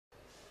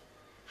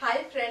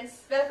Hi friends,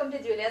 welcome to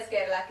Julia's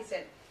Kerala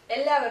kitchen.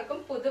 എല്ലാവർക്കും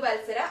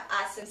പുതുവത്സര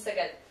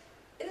ആശംസകൾ.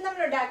 ഇന്ന്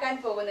നമ്മൾ ഉണ്ടാക്കാൻ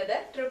പോകുന്നത്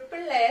triple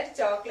layer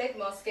chocolate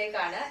MOS cake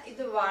ആണ്.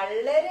 ഇത്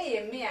വളരെ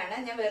യമ്മിയാണ്,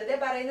 ഞാൻ വെറുതെ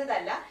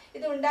പറയുന്നതല്ല.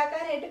 ഇത്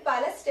ഉണ്ടാക്കാനായിട്ട്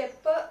പല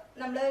സ്റ്റെപ്പ്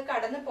നമ്മൾ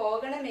കടന്നു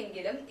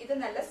പോകണമെങ്കിലും ഇത്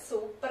നല്ല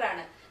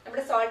സൂപ്പറാണ്.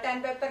 നമ്മുടെ സോൾട്ട്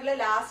ആൻഡ് പെപ്പറിലെ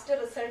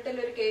ലാസ്റ്റ് റിസൾട്ടിൽ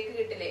ഒരു കേക്ക്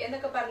കിട്ടില്ലേ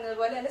എന്നൊക്കെ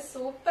പറഞ്ഞതുപോലെ നല്ല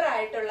സൂപ്പർ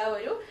ആയിട്ടുള്ള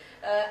ഒരു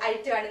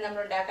ഐറ്റം ആണ്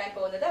നമ്മൾ ഉണ്ടാക്കാൻ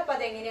പോകുന്നത്. അപ്പൊ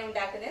അതെങ്ങനെയാണ്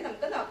ഉണ്ടാക്കുന്നത്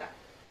നമുക്ക് നോക്കാം.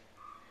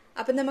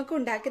 അപ്പൊ നമുക്ക്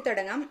ഉണ്ടാക്കി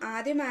തുടങ്ങാം.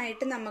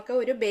 ആദ്യമായിട്ട് നമുക്ക്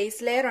ഒരു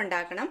ബേസ് ലെയർ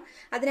ഉണ്ടാക്കണം.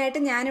 അതിനായിട്ട്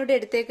ഞാനിവിടെ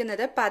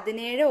എടുത്തേക്കുന്നത്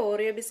 17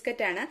 ഓറിയോ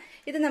ബിസ്ക്കറ്റ് ആണ്.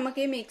 ഇത് നമുക്ക്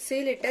ഈ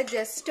മിക്സിയിലിട്ട്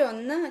ജസ്റ്റ്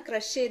ഒന്ന്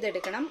ക്രഷ്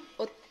ചെയ്തെടുക്കണം.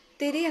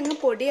 ഒത്തിരി അങ്ങ്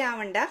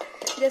പൊടിയാവണ്ട,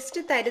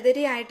 ജസ്റ്റ്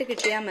തരിതരി ആയിട്ട്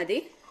കിട്ടിയാൽ മതി.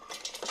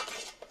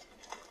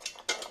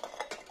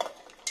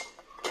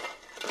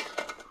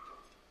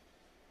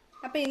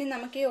 അപ്പൊ ഇനി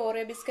നമുക്ക് ഈ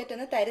ഓറിയോ ബിസ്ക്കറ്റ്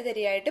ഒന്ന്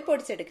തരിതരിയായിട്ട്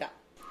പൊടിച്ചെടുക്കാം.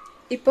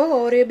 ഇപ്പോൾ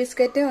ഓറിയോ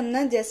ബിസ്ക്കറ്റ് ഒന്ന്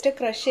ജസ്റ്റ്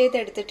ക്രഷ്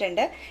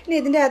ചെയ്തെടുത്തിട്ടുണ്ട്. ഇനി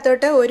ഇതിൻ്റെ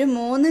അകത്തോട്ട് ഒരു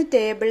 3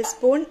 ടേബിൾ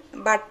സ്പൂൺ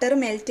ബട്ടർ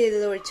മെൽറ്റ്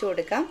ചെയ്തത് ഒഴിച്ചു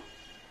കൊടുക്കാം.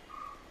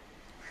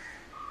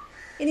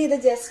 ഇനി ഇത്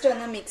ജസ്റ്റ്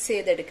ഒന്ന് മിക്സ്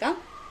ചെയ്തെടുക്കാം.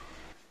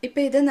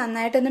 ഇപ്പോൾ ഇത്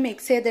നന്നായിട്ടൊന്ന്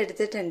മിക്സ്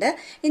ചെയ്തെടുത്തിട്ടുണ്ട്.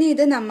 ഇനി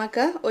ഇത്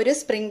നമുക്ക് ഒരു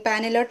സ്പ്രിംഗ്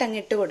പാനിലോട്ട് അങ്ങ്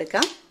ഇട്ട്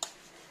കൊടുക്കാം.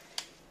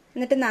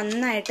 എന്നിട്ട്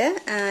നന്നായിട്ട്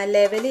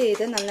ലെവൽ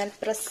ചെയ്ത് നന്നായി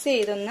പ്രസ്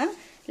ചെയ്തൊന്ന്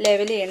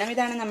ലെവൽ ചെയ്യണം.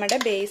 ഇതാണ് നമ്മുടെ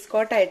ബേസ്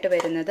കോട്ടായിട്ട്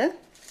വരുന്നത്.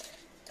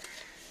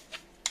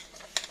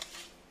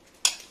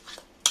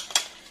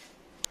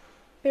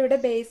 ഇപ്പോൾ ഇവിടെ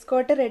ബേസ്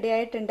കോട്ട് റെഡി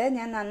ആയിട്ടുണ്ട്.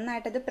 ഞാൻ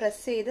നന്നായിട്ടത് പ്രസ്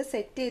ചെയ്ത്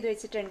സെറ്റ് ചെയ്ത്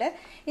വെച്ചിട്ടുണ്ട്.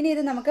 ഇനി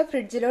ഇത് നമുക്ക്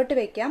ഫ്രിഡ്ജിലോട്ട്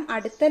വെക്കാം.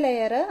 അടുത്ത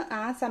ലെയർ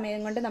ആ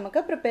സമയം കൊണ്ട്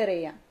നമുക്ക് പ്രിപ്പയർ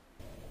ചെയ്യാം.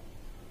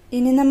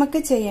 ഇനി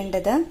നമുക്ക്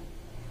ചെയ്യേണ്ടത്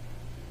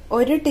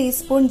 1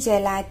 ടീസ്പൂൺ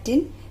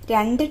ജെലാറ്റിൻ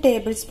 2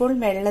 ടേബിൾ സ്പൂൺ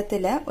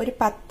വെള്ളത്തിൽ ഒരു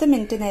 10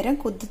 മിനിറ്റ് നേരം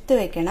കുതിർത്ത്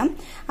വെക്കണം.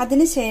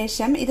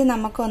 അതിനുശേഷം ഇത്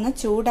നമുക്കൊന്ന്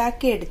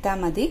ചൂടാക്കി എടുത്താൽ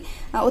മതി.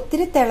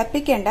 ഒത്തിരി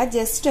തിളപ്പിക്കേണ്ട,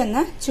 ജസ്റ്റ്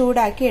ഒന്ന്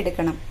ചൂടാക്കി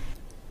എടുക്കണം.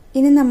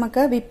 ഇനി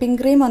നമുക്ക് വിപ്പിംഗ്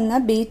ക്രീം ഒന്ന്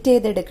ബീറ്റ്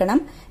ചെയ്തെടുക്കണം.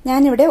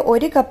 ഞാനിവിടെ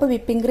 1 കപ്പ്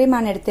വിപ്പിംഗ് ക്രീം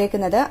ആണ്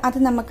എടുത്തേക്കുന്നത്. അത്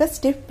നമുക്ക്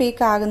സ്റ്റിഫ്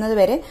പീക്ക് ആകുന്നത്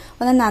വരെ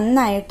ഒന്ന്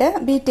നന്നായിട്ട്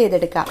ബീറ്റ്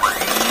ചെയ്തെടുക്കാം.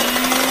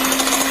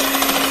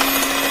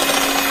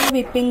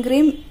 വിപ്പിംഗ്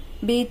ക്രീം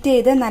ബീറ്റ്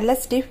ചെയ്ത് നല്ല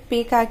സ്റ്റിഫ്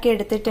പീക്ക് ആക്കി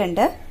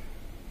എടുത്തിട്ടുണ്ട്.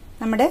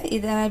 നമ്മുടെ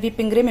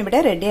വിപ്പിംഗ് ക്രീം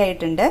ഇവിടെ റെഡി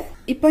ആയിട്ടുണ്ട്.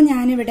 ഇപ്പോൾ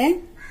ഞാനിവിടെ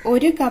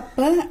 1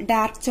 കപ്പ്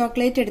ഡാർക്ക്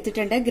ചോക്ലേറ്റ്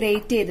എടുത്തിട്ടുണ്ട്,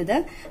 ഗ്രേറ്റ് ചെയ്തത്.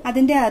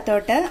 അതിന്റെ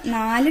അകത്തോട്ട്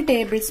 4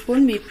 ടേബിൾ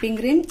സ്പൂൺ വിപ്പിംഗ്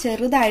ക്രീം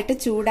ചെറുതായിട്ട്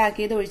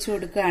ചൂടാക്കിയത് ഒഴിച്ചു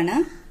കൊടുക്കുകയാണ്.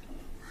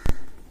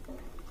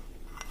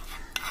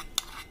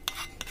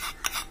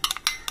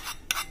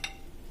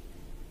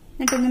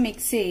 എന്നിട്ടൊന്ന്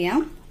മിക്സ് ചെയ്യാം.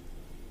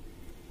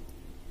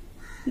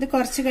 ഇത്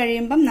കുറച്ച്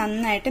കഴിയുമ്പം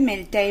നന്നായിട്ട്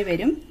മെൽറ്റായി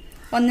വരും.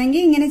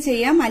 ഒന്നെങ്കിൽ ഇങ്ങനെ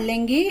ചെയ്യാം,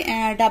 അല്ലെങ്കിൽ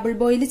ഡബിൾ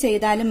ബോയിൽ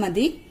ചെയ്താലും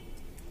മതി.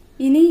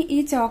 ഇനി ഈ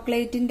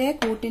ചോക്ലേറ്റിന്റെ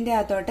കൂട്ടിന്റെ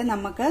അകത്തോട്ട്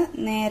നമുക്ക്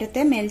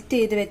നേരത്തെ മെൽറ്റ്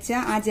ചെയ്ത് വെച്ച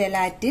ആ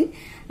ജെലാറ്റിൻ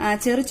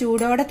ചെറു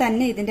ചൂടോടെ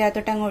തന്നെ ഇതിന്റെ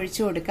അകത്തോട്ട് അങ്ങ്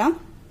ഒഴിച്ചു കൊടുക്കാം.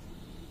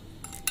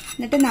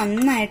 എന്നിട്ട്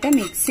നന്നായിട്ട്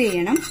മിക്സ്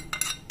ചെയ്യണം.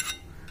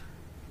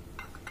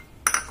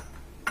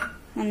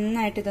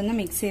 നന്നായിട്ട് ഇതൊന്ന്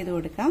മിക്സ് ചെയ്ത്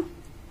കൊടുക്കാം.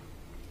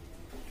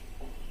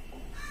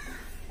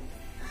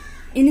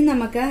 ഇനി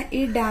നമുക്ക്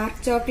ഈ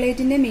dark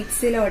ചോക്ലേറ്റിന്റെ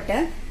മിക്സിലോട്ട്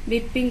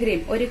whipping cream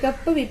 1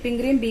 cup whipping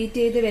cream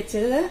beat ചെയ്ത്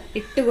വെച്ചത്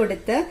ഇട്ട്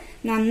കൊടുത്ത്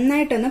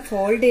നന്നായിട്ടൊന്ന്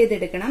ഫോൾഡ്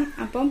ചെയ്തെടുക്കണം.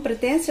 അപ്പം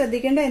പ്രത്യേകം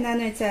ശ്രദ്ധിക്കേണ്ട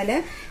എന്താന്ന് വെച്ചാല്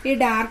ഈ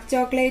ഡാർക്ക്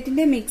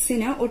ചോക്ലേറ്റിന്റെ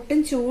മിക്സിന്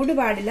ഒട്ടും ചൂട്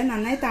പാടില്ല.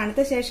 നന്നായി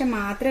തണുത്ത ശേഷം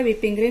മാത്രമേ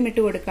വിപ്പിംഗ് ക്രീം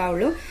ഇട്ട്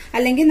കൊടുക്കാവുള്ളൂ.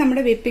 അല്ലെങ്കിൽ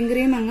നമ്മുടെ വിപ്പിംഗ്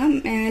ക്രീം അങ്ങ്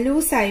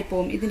ലൂസായി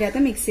പോകും ഇതിന്റെ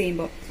അകത്ത് മിക്സ്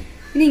ചെയ്യുമ്പോൾ.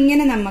 ഇനി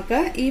ഇങ്ങനെ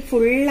നമുക്ക് ഈ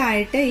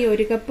ഫുള്ളായിട്ട് ഈ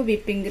 1 കപ്പ്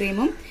വിപ്പിംഗ്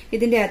ക്രീമും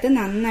ഇതിന്റെ അകത്ത്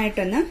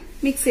നന്നായിട്ടൊന്ന്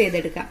മിക്സ്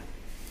ചെയ്തെടുക്കാം.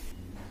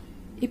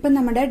 ഇപ്പൊ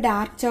നമ്മുടെ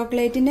ഡാർക്ക്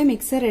ചോക്ലേറ്റിന്റെ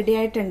മിക്സ് റെഡി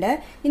ആയിട്ടുണ്ട്.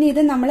 ഇനി ഇത്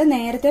നമ്മൾ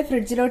നേരത്തെ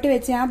ഫ്രിഡ്ജിലോട്ട്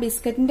വെച്ച ആ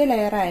ബിസ്ക്കറ്റിന്റെ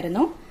ലെയർ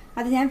ആയിരുന്നു,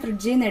 അത് ഞാൻ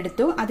ഫ്രിഡ്ജിൽ നിന്ന്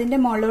എടുത്തു. അതിന്റെ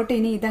മുകളിലോട്ട്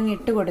ഇനി ഇതങ്ങ്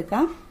ഇട്ട്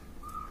കൊടുക്കാം.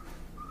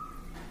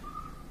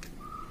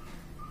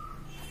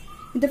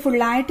 ഇത്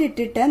ഫുള്ളായിട്ട്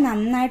ഇട്ടിട്ട്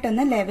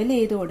നന്നായിട്ടൊന്ന് ലെവൽ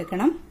ചെയ്ത്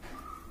കൊടുക്കണം.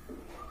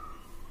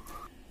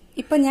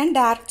 ഇപ്പൊ ഞാൻ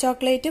ഡാർക്ക്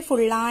ചോക്ലേറ്റ്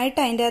ഫുള്ളായിട്ട്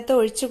അതിന്റെ അകത്ത്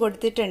ഒഴിച്ചു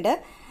കൊടുത്തിട്ടുണ്ട്.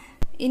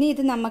 ഇനി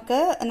ഇത് നമുക്ക്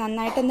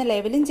നന്നായിട്ടൊന്ന്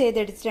ലെവലും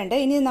ചെയ്തെടുത്തിട്ടുണ്ട്.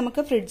 ഇനി ഇത്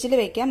നമുക്ക് ഫ്രിഡ്ജിൽ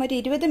വെക്കാം. ഒരു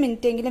 20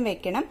 മിനിറ്റ് എങ്കിലും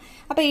വെക്കണം.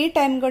 അപ്പൊ ഈ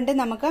ടൈം കൊണ്ട്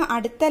നമുക്ക്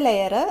അടുത്ത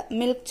ലെയർ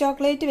മിൽക്ക്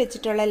ചോക്ലേറ്റ്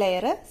വെച്ചിട്ടുള്ള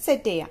ലെയർ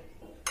സെറ്റ് ചെയ്യാം.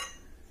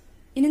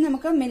 ഇനി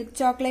നമുക്ക് മിൽക്ക്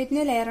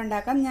ചോക്ലേറ്റിന്റെ ലെയർ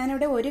ഉണ്ടാക്കാം.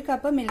 ഞാനിവിടെ 1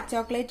 കപ്പ് മിൽക്ക്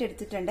ചോക്ലേറ്റ്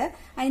എടുത്തിട്ടുണ്ട്.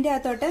 അതിന്റെ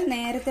അകത്തോട്ട്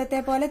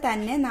നേരത്തെ പോലെ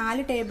തന്നെ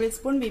 4 table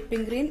spoon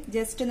whipping cream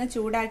just ഒന്ന്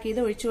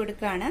ചൂടാക്കിയത് ഒഴിച്ചു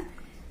കൊടുക്കുകയാണ്.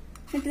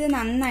 എന്നിട്ട് ഇത്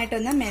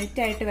നന്നായിട്ടൊന്ന്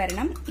മെൽറ്റ് ആയിട്ട്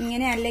വരണം.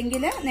 ഇങ്ങനെ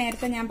അല്ലെങ്കിൽ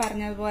നേരത്തെ ഞാൻ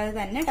പറഞ്ഞതുപോലെ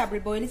തന്നെ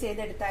ഡബിൾ ബോയിൽ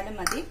ചെയ്തെടുത്താലും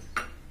മതി.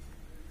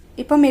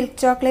 ഇപ്പൊ മിൽക്ക്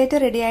ചോക്ലേറ്റ്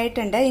റെഡി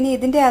ആയിട്ടുണ്ട്. ഇനി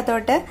ഇതിന്റെ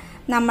അകത്തോട്ട്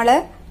നമ്മൾ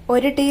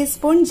 1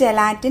 ടീസ്പൂൺ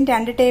ജെലാറ്റിൻ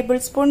 2 ടേബിൾ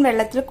സ്പൂൺ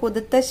വെള്ളത്തിൽ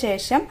കുതിർത്ത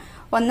ശേഷം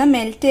ഒന്ന്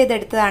മെൽറ്റ്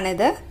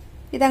ചെയ്തെടുത്തതാണിത്.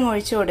 ഇതങ്ങ്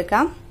ഒഴിച്ചു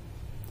കൊടുക്കാം.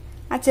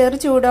 ആ ചെറു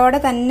ചൂടോടെ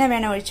തന്നെ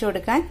വേണം ഒഴിച്ചു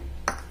കൊടുക്കാൻ.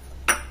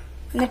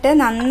 എന്നിട്ട്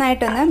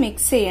നന്നായിട്ടൊന്ന്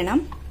മിക്സ്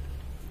ചെയ്യണം.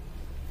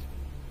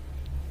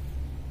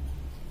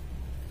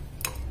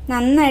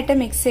 നന്നായിട്ട്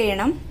മിക്സ്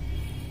ചെയ്യണം.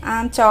 ആ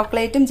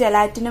ചോക്ലേറ്റും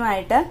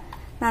ജെലാറ്റിനുമായിട്ട്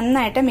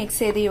നന്നായിട്ട്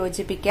മിക്സ് ചെയ്ത്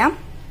യോജിപ്പിക്കാം.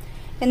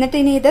 എന്നിട്ട്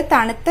ഇനി ഇത്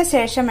തണുത്ത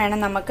ശേഷം വേണം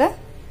നമുക്ക്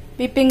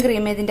വിപ്പിംഗ്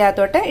ക്രീം ഇതിന്റെ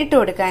അകത്തോട്ട് ഇട്ട്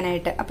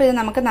കൊടുക്കാനായിട്ട്. അപ്പൊ ഇത്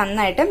നമുക്ക്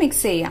നന്നായിട്ട്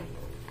മിക്സ് ചെയ്യാം.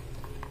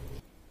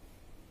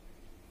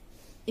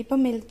 ഇപ്പം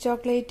മിൽക്ക്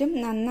ചോക്ലേറ്റും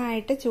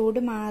നന്നായിട്ട് ചൂട്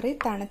മാറി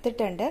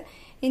തണുത്തിട്ടുണ്ട്.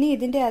 ഇനി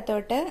ഇതിന്റെ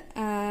അകത്തോട്ട്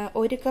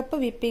 1 കപ്പ്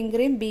വിപ്പിംഗ്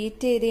ക്രീം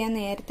ബീറ്റ് ചെയ്ത് ഞാൻ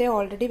നേരത്തെ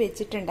ഓൾറെഡി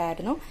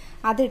വെച്ചിട്ടുണ്ടായിരുന്നു.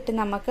 അതിട്ട്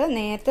നമുക്ക്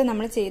നേരത്തെ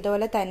നമ്മൾ ചെയ്ത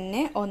പോലെ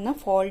തന്നെ ഒന്ന്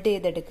ഫോൾഡ്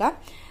ചെയ്തെടുക്കാം.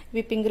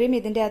 വിപ്പിംഗ് ക്രീം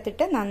ഇതിന്റെ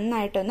അകത്തിട്ട്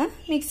നന്നായിട്ടൊന്ന്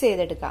മിക്സ്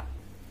ചെയ്തെടുക്കാം.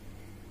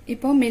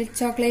 ഇപ്പോൾ മിൽക്ക്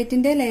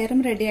ചോക്ലേറ്റിന്റെ ലെയറും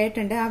റെഡി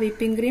ആയിട്ടുണ്ട്. ആ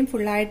വിപ്പിംഗ് ക്രീം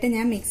ഫുള്ളായിട്ട്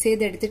ഞാൻ മിക്സ്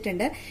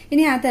ചെയ്തെടുത്തിട്ടുണ്ട്.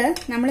 ഇനി അത്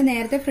നമ്മൾ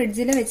നേരത്തെ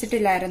ഫ്രിഡ്ജിൽ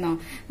വെച്ചിട്ടില്ലായിരുന്നോ,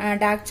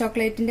 ഡാർക്ക്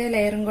ചോക്ലേറ്റിന്റെ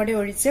ലെയറും കൂടെ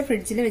ഒഴിച്ച്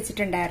ഫ്രിഡ്ജിൽ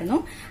വെച്ചിട്ടുണ്ടായിരുന്നു.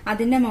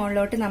 അതിന്റെ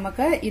മുകളിലോട്ട്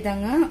നമുക്ക്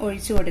ഇതങ്ങ്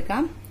ഒഴിച്ചു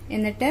കൊടുക്കാം.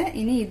 എന്നിട്ട്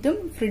ഇനി ഇതും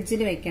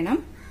ഫ്രിഡ്ജിൽ വെക്കണം.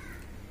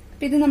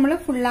 ഇത് നമ്മൾ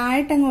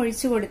ഫുള്ളായിട്ട് അങ്ങ്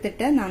ഒഴിച്ചു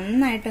കൊടുത്തിട്ട്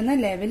നന്നായിട്ടൊന്ന്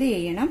ലെവൽ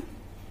ചെയ്യണം.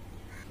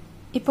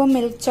 ഇപ്പോൾ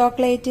മിൽക്ക്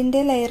ചോക്ലേറ്റിന്റെ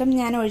ലെയറും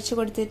ഞാൻ ഒഴിച്ചു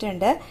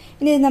കൊടുത്തിട്ടുണ്ട്.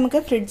 ഇനി ഇത് നമുക്ക്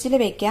ഫ്രിഡ്ജിൽ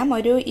വെക്കാം.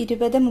 ഒരു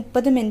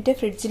 20-30 മിനിറ്റ്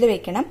ഫ്രിഡ്ജിൽ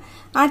വെക്കണം.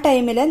 ആ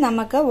ടൈമിൽ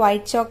നമുക്ക്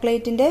വൈറ്റ്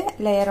ചോക്ലേറ്റിന്റെ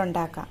ലെയർ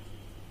ഉണ്ടാക്കാം.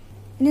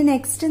 ഇനി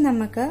നെക്സ്റ്റ്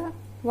നമുക്ക്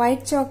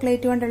വൈറ്റ്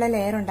ചോക്ലേറ്റ് കൊണ്ടുള്ള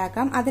ലെയർ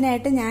ഉണ്ടാക്കാം.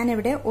 അതിനായിട്ട്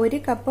ഞാനിവിടെ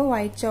 1 കപ്പ്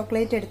വൈറ്റ്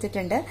ചോക്ലേറ്റ്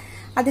എടുത്തിട്ടുണ്ട്.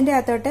 അതിന്റെ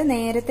അകത്തോട്ട്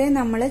നേരത്തെ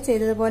നമ്മൾ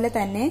ചെയ്തതുപോലെ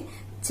തന്നെ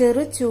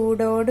ചെറു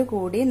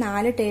ചൂടോടുകൂടി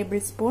 4 ടേബിൾ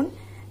സ്പൂൺ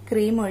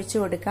ക്രീം ഒഴിച്ചു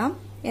കൊടുക്കാം.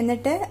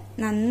 എന്നിട്ട്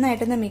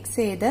നന്നായിട്ടൊന്ന് മിക്സ്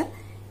ചെയ്ത്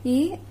ഈ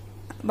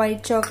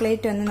വൈറ്റ്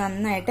ചോക്ലേറ്റ് ഒന്ന്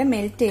നന്നായിട്ട്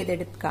മെൽറ്റ്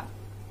ചെയ്തെടുക്കാം.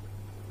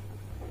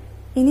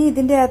 ഇനി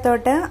ഇതിന്റെ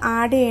അകത്തോട്ട്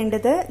ആഡ്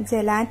ചെയ്യേണ്ടത്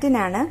ജെലാറ്റിൻ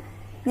ആണ്.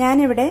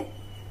 ഞാനിവിടെ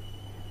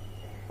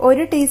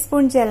 1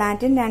 ടീസ്പൂൺ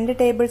ജെലാറ്റിൻ 2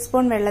 ടേബിൾ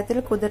സ്പൂൺ വെള്ളത്തിൽ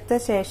കുതിർത്ത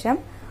ശേഷം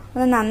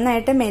ഒന്ന്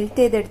നന്നായിട്ട്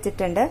മെൽറ്റ്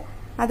ചെയ്തെടുത്തിട്ടുണ്ട്.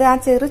 അത് ആ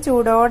ചെറു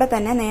ചൂടോടെ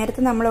തന്നെ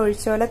നേരത്തെ നമ്മൾ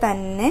ഒഴിച്ച പോലെ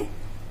തന്നെ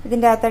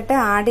ഇതിന്റെ അകത്തോട്ട്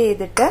ആഡ്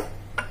ചെയ്തിട്ട്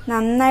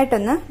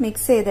നന്നായിട്ടൊന്ന്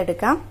മിക്സ്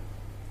ചെയ്തെടുക്കാം.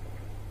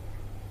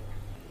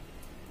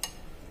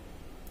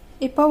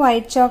 ഇപ്പോൾ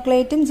വൈറ്റ്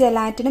ചോക്ലേറ്റും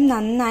ജെലാറ്റിനും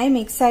നന്നായി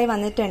മിക്സായി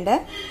വന്നിട്ടുണ്ട്.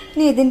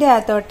 ഇനി ഇതിന്റെ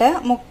അകത്തോട്ട്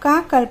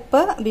 3/4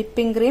 കപ്പ്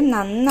വിപ്പിംഗ് ക്രീം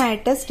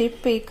നന്നായിട്ട്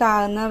സ്റ്റിഫ് പീക്ക്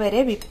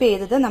ആകുന്നവരെ വിപ്പ്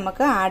ചെയ്തത്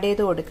നമുക്ക് ആഡ്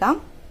ചെയ്ത് കൊടുക്കാം.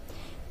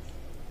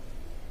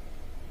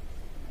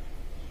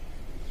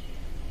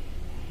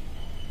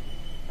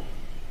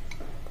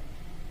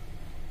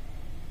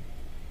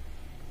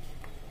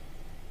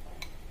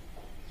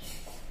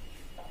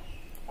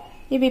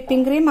 ഈ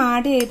വിപ്പിംഗ് ക്രീം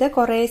ആഡ് ചെയ്ത്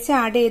കുറേശ്ശെ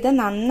ആഡ് ചെയ്ത്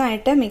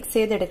നന്നായിട്ട് മിക്സ്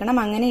ചെയ്തെടുക്കണം.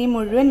 അങ്ങനെ ഈ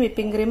മുഴുവൻ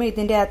വിപ്പിംഗ് ക്രീം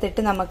ഇതിന്റെ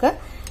അകത്തിട്ട് നമുക്ക്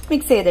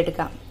മിക്സ്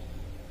ചെയ്തെടുക്കാം.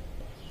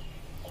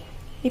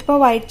 ഇപ്പോൾ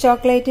വൈറ്റ്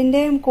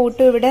ചോക്ലേറ്റിന്റെ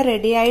കൂട്ടും ഇവിടെ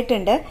റെഡി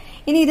ആയിട്ടുണ്ട്.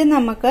 ഇനി ഇത്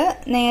നമുക്ക്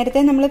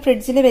നേരത്തെ നമ്മൾ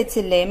ഫ്രിഡ്ജിൽ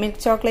വെച്ചില്ലേ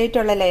മിൽക്ക്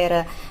ചോക്ലേറ്റ് ഉള്ള ലെയർ,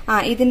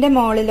 ഇതിന്റെ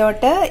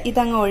മുകളിലോട്ട്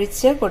ഇതങ്ങ്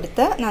ഒഴിച്ച്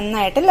കൊടുത്ത്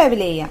നന്നായിട്ട്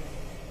ലെവൽ ചെയ്യാം.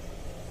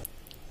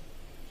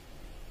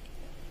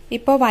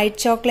 ഇപ്പോൾ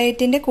വൈറ്റ്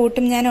ചോക്ലേറ്റിന്റെ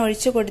കൂട്ടും ഞാൻ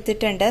ഒഴിച്ചു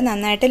കൊടുത്തിട്ടുണ്ട്.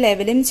 നന്നായിട്ട്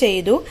ലെവലും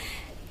ചെയ്തു.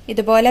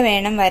 ഇതുപോലെ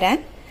വേണം വരാൻ.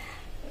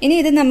 ഇനി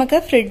ഇത് നമുക്ക്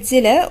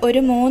ഫ്രിഡ്ജിൽ ഒരു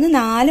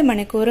 3-4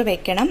 മണിക്കൂർ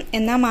വെക്കണം.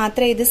 എന്നാൽ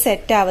മാത്രമേ ഇത്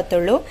സെറ്റ്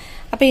ആവത്തുള്ളൂ.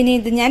 അപ്പൊ ഇനി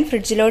ഇത് ഞാൻ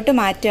ഫ്രിഡ്ജിലോട്ട്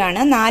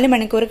മാറ്റുകയാണ്. 4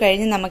 മണിക്കൂർ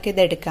കഴിഞ്ഞ്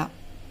നമുക്കിത് എടുക്കാം.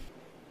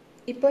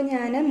 ഇപ്പോൾ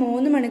ഞാൻ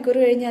 3 മണിക്കൂർ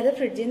കഴിഞ്ഞ് അത്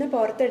ഫ്രിഡ്ജിൽ നിന്ന്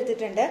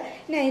പുറത്തെടുത്തിട്ടുണ്ട്.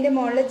 ഇനി അതിന്റെ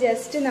മുകളിൽ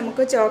ജസ്റ്റ്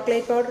നമുക്ക്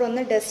ചോക്ലേറ്റ് പൗഡർ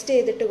ഒന്ന് ഡസ്റ്റ്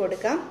ചെയ്തിട്ട്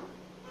കൊടുക്കാം.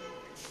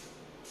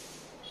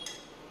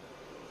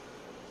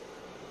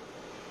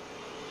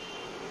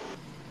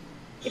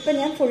 ഇപ്പം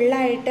ഞാൻ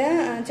ഫുള്ളായിട്ട്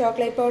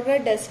ചോക്ലേറ്റ് പൗഡർ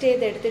ഡസ്റ്റ്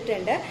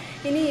ചെയ്തെടുത്തിട്ടുണ്ട്.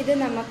 ഇനി ഇത്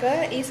നമുക്ക്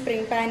ഈ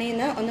സ്പ്രിംഗ് പാനിൽ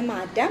നിന്ന് ഒന്ന്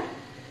മാറ്റാം.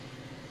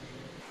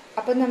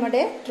 അപ്പം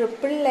നമ്മുടെ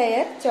ട്രിപ്പിൾ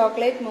ലെയർ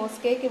ചോക്ലേറ്റ്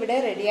മൂസ് കേക്ക് ഇവിടെ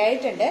റെഡി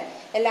ആയിട്ടുണ്ട്.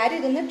 എല്ലാവരും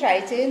ഇതൊന്ന് ട്രൈ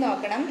ചെയ്ത്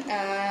നോക്കണം.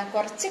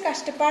 കുറച്ച്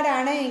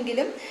കഷ്ടപ്പാടാണ്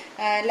എങ്കിലും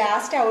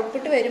ലാസ്റ്റ്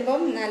ഔട്ട്പുട്ട്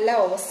വരുമ്പം നല്ല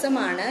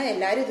ഓസമാണ്.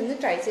 എല്ലാവരും ഇതൊന്ന്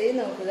ട്രൈ ചെയ്ത്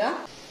നോക്കുക.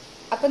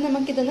 അപ്പം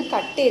നമുക്കിതൊന്ന്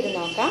കട്ട് ചെയ്ത്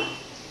നോക്കാം.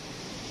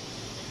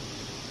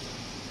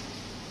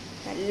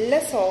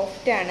 നല്ല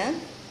സോഫ്റ്റാണ്.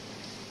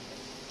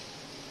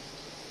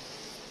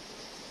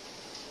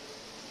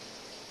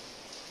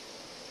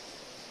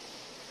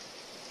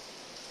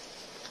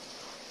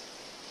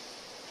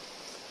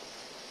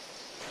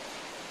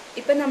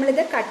 ഇപ്പം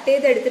നമ്മളിത് കട്ട്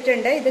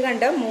ചെയ്തെടുത്തിട്ടുണ്ട്. ഇത്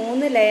കണ്ടോ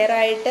 3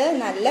 ലെയറായിട്ട്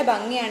നല്ല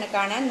ഭംഗിയാണ്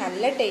കാണാൻ,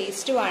 നല്ല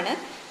ടേസ്റ്റുമാണ്.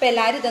 അപ്പം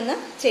എല്ലാവരും ഇതൊന്ന്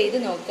ചെയ്ത്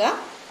നോക്കുക.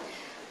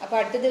 അപ്പോൾ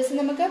അടുത്ത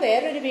ദിവസം നമുക്ക്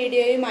വേറൊരു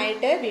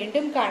വീഡിയോയുമായിട്ട്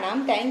വീണ്ടും കാണാം.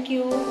 താങ്ക്